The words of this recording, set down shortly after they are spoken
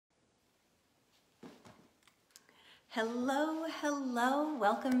Hello, hello.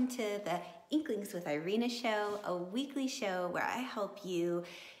 Welcome to the Inklings with Irena show, a weekly show where I help you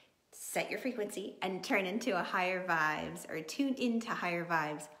set your frequency and turn into a higher vibes or tune into higher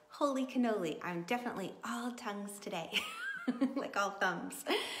vibes. Holy cannoli, I'm definitely all tongues today. Like all thumbs.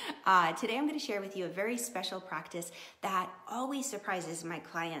 Today I'm going to share with you a very special practice that always surprises my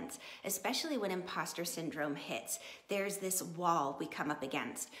clients, especially when imposter syndrome hits. There's this wall we come up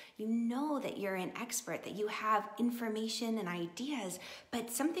against. You know that you're an expert, that you have information and ideas,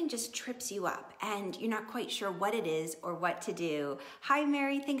 but something just trips you up and you're not quite sure what it is or what to do. Hi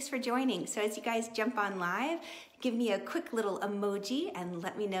Mary, thanks for joining. So as you guys jump on live, give me a quick little emoji and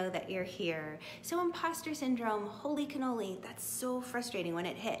let me know that you're here. So imposter syndrome, holy cannoli, that's so frustrating when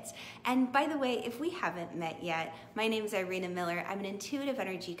it hits. And by the way, if we haven't met yet, my name is Irena Miller. I'm an intuitive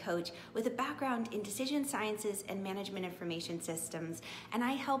energy coach with a background in decision sciences and management information systems. And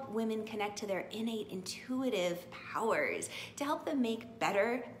I help women connect to their innate intuitive powers to help them make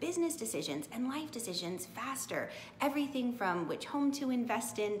better business decisions and life decisions faster. Everything from which home to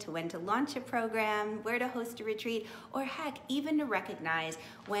invest in, to when to launch a program, where to host a retreat, or heck, even to recognize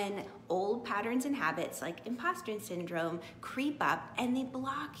when old patterns and habits like imposter syndrome creep up and they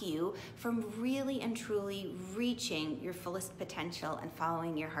block you from really and truly reaching your fullest potential and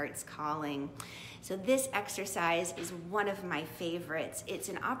following your heart's calling. So this exercise is one of my favorites. It's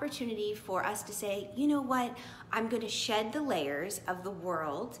an opportunity for us to say, you know what, I'm going to shed the layers of the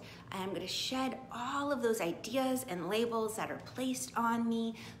world. I'm going to shed all of those ideas and labels that are placed on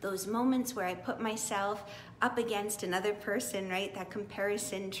me, those moments where I put myself up against another person, right? That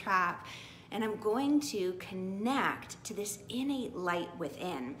comparison trap. And I'm going to connect to this innate light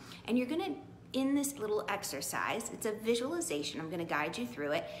within. And you're going to, in this little exercise, it's a visualization, I'm going to guide you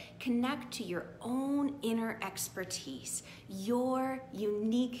through it, connect to your own inner expertise, your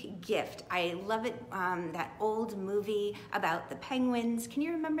unique gift. I love it, that old movie about the penguins. Can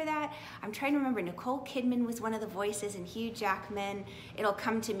you remember that? I'm trying to remember. Nicole Kidman was one of the voices and Hugh Jackman. It'll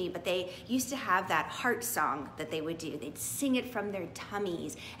come to me, but they used to have that heart song that they would do. They'd sing it from their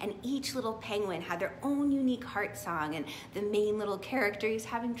tummies, and each little penguin had their own unique heart song, and the main little character is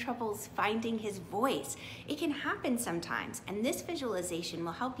having troubles finding his voice. It can happen sometimes, and this visualization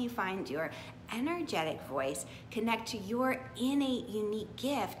will help you find your energetic voice, connect to your innate unique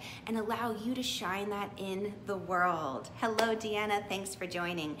gift, and allow you to shine that in the world. Hello, Deanna. Thanks for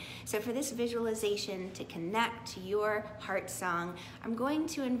joining. So for this visualization to connect to your heart song, I'm going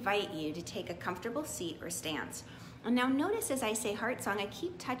to invite you to take a comfortable seat or stance. And now notice as I say heart song, I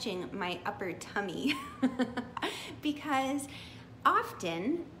keep touching my upper tummy because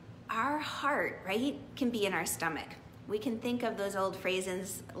often our heart, right, can be in our stomach. We can think of those old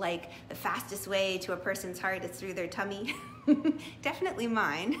phrases like the fastest way to a person's heart is through their tummy. Definitely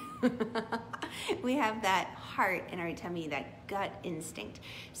mine. We have that heart in our tummy, that gut instinct.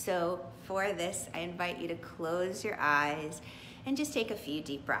 So for this, I invite you to close your eyes and just take a few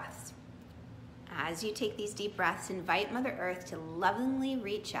deep breaths. As you take these deep breaths, invite Mother Earth to lovingly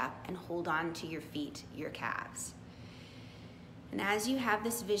reach up and hold on to your feet, your calves. And as you have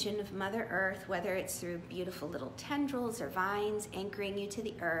this vision of Mother Earth, whether it's through beautiful little tendrils or vines anchoring you to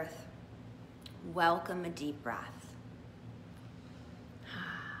the earth, welcome a deep breath.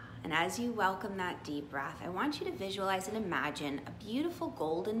 And as you welcome that deep breath, I want you to visualize and imagine a beautiful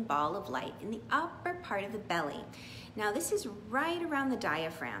golden ball of light in the upper part of the belly. Now this is right around the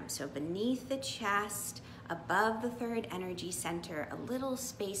diaphragm, so beneath the chest, above the third energy center, a little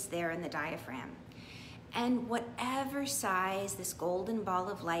space there in the diaphragm. And whatever size this golden ball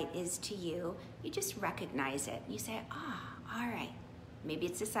of light is to you, you just recognize it. You say, all right. Maybe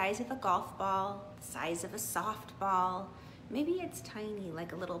it's the size of a golf ball, the size of a softball. Maybe it's tiny,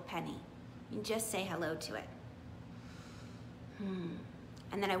 like a little penny. You just say hello to it.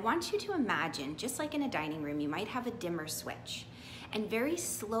 And then I want you to imagine, just like in a dining room, you might have a dimmer switch. And very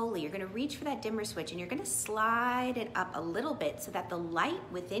slowly, you're gonna reach for that dimmer switch and you're gonna slide it up a little bit so that the light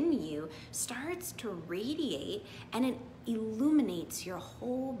within you starts to radiate and it illuminates your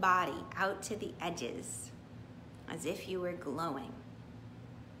whole body out to the edges as if you were glowing.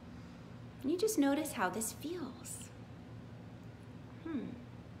 And you just notice how this feels.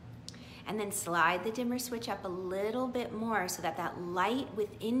 And then slide the dimmer switch up a little bit more so that that light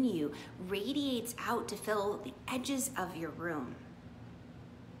within you radiates out to fill the edges of your room.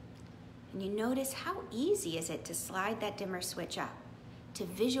 And you notice how easy is it to slide that dimmer switch up, to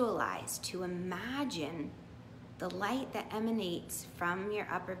visualize, to imagine the light that emanates from your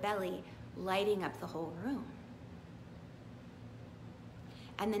upper belly lighting up the whole room.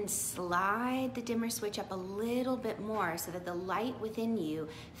 And then slide the dimmer switch up a little bit more so that the light within you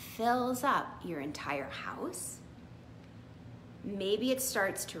fills up your entire house, Maybe it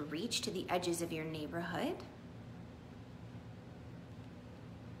starts to reach to the edges of your neighborhood.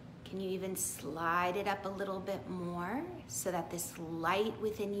 Can you even slide it up a little bit more so that this light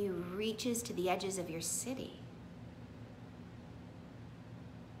within you reaches to the edges of your city?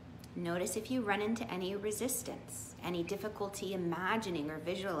 Notice if you run into any resistance, any difficulty imagining or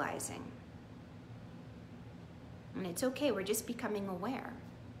visualizing. And it's okay, we're just becoming aware.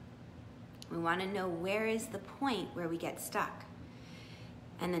 We want to know where is the point where we get stuck.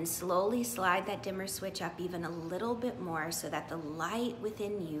 And then slowly slide that dimmer switch up even a little bit more so that the light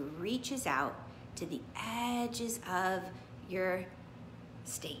within you reaches out to the edges of your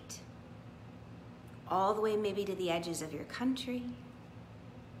state. All the way maybe to the edges of your country.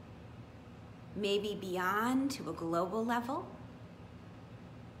 Maybe beyond to a global level.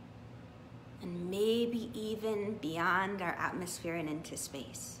 And maybe even beyond our atmosphere and into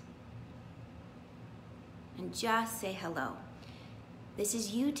space. And just say hello. This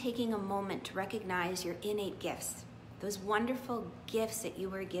is you taking a moment to recognize your innate gifts, those wonderful gifts that you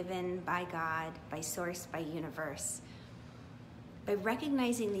were given by God, by Source, by Universe. By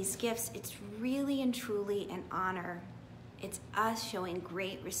recognizing these gifts, it's really and truly an honor. It's us showing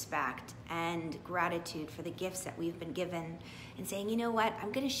great respect and gratitude for the gifts that we've been given and saying, you know what,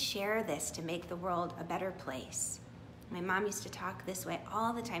 I'm going to share this to make the world a better place. My mom used to talk this way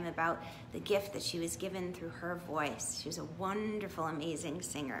all the time about the gift that she was given through her voice. She was a wonderful, amazing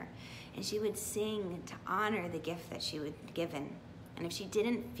singer. And she would sing to honor the gift that she was given. And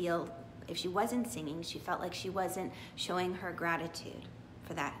if she wasn't singing, she felt like she wasn't showing her gratitude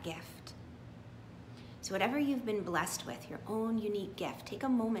for that gift. So whatever you've been blessed with, your own unique gift, take a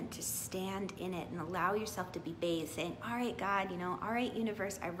moment to stand in it and allow yourself to be bathed, saying, all right, God, all right,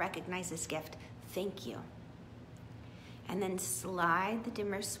 universe, I recognize this gift. Thank you. And then slide the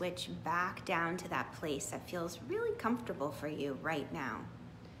dimmer switch back down to that place that feels really comfortable for you right now.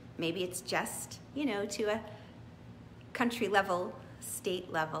 Maybe it's just, to a country level, state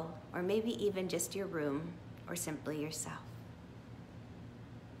level, or maybe even just your room or simply yourself.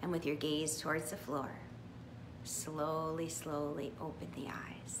 And with your gaze towards the floor, slowly, slowly open the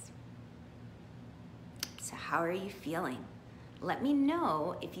eyes. So how are you feeling? Let me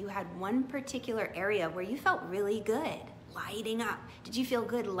know if you had one particular area where you felt really good. Lighting up. Did you feel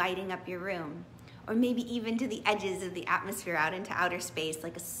good lighting up your room? Or maybe even to the edges of the atmosphere out into outer space,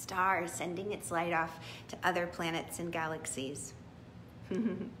 like a star sending its light off to other planets and galaxies.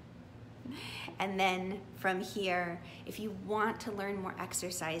 And then from here, if you want to learn more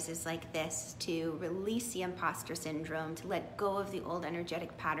exercises like this to release the imposter syndrome, to let go of the old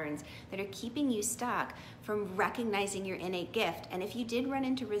energetic patterns that are keeping you stuck from recognizing your innate gift. And if you did run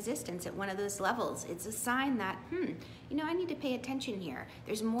into resistance at one of those levels, it's a sign that, I need to pay attention here.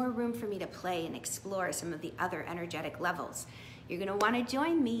 There's more room for me to play and explore some of the other energetic levels. You're going to want to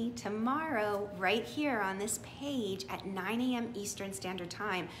join me tomorrow right here on this page at 9 a.m. Eastern Standard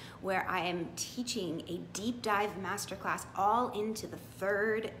Time, where I am teaching a deep dive masterclass all into the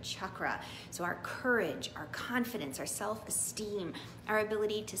third chakra. So our courage, our confidence, our self-esteem, our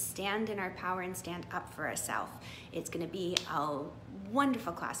ability to stand in our power and stand up for ourselves. It's going to be a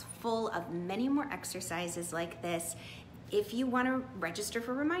wonderful class full of many more exercises like this. If you want to register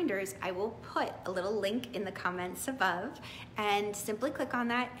for reminders, I will put a little link in the comments above, and simply click on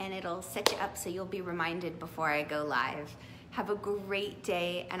that and it'll set you up so you'll be reminded before I go live. Have a great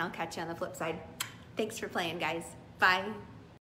day, and I'll catch you on the flip side. Thanks for playing, guys. Bye.